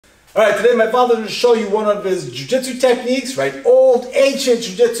All right, today my father's going to show you one of his jiu-jitsu techniques, right? Old, ancient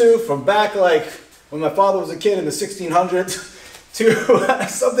jiu-jitsu from back like when my father was a kid in the 1600s to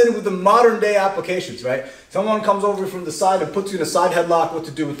something with the modern day applications, right? Someone comes over from the side and puts you in a side headlock, what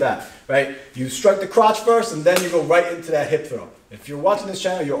to do with that, right? You strike the crotch first and then you go right into that hip throw. If you're watching this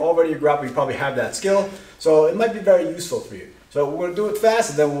channel, you're already a grappler, you probably have that skill, so it might be very useful for you. So we're going to do it fast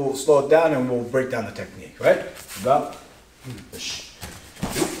and then we'll slow it down and we'll break down the technique, right? About.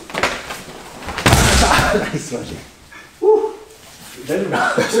 Nice one. Woo.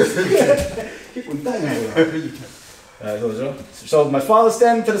 So my father's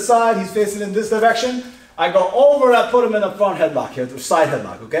standing to the side, he's facing in this direction. I go over and I put him in a front headlock here, the side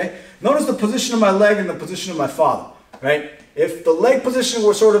headlock, okay? Notice the position of my leg and the position of my father, right? If the leg position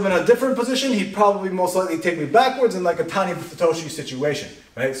were sort of in a different position, he'd probably most likely take me backwards in like a tiny Futoshi situation,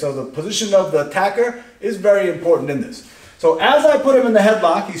 right? So the position of the attacker is very important in this. So as I put him in the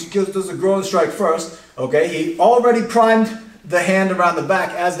headlock, he does a groin strike first, okay? He already primed the hand around the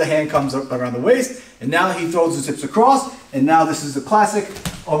back as the hand comes up around the waist, and now he throws his hips across, and now this is the classic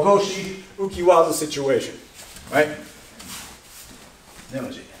Ogoshi Ukiwaza situation, right?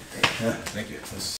 Thank you.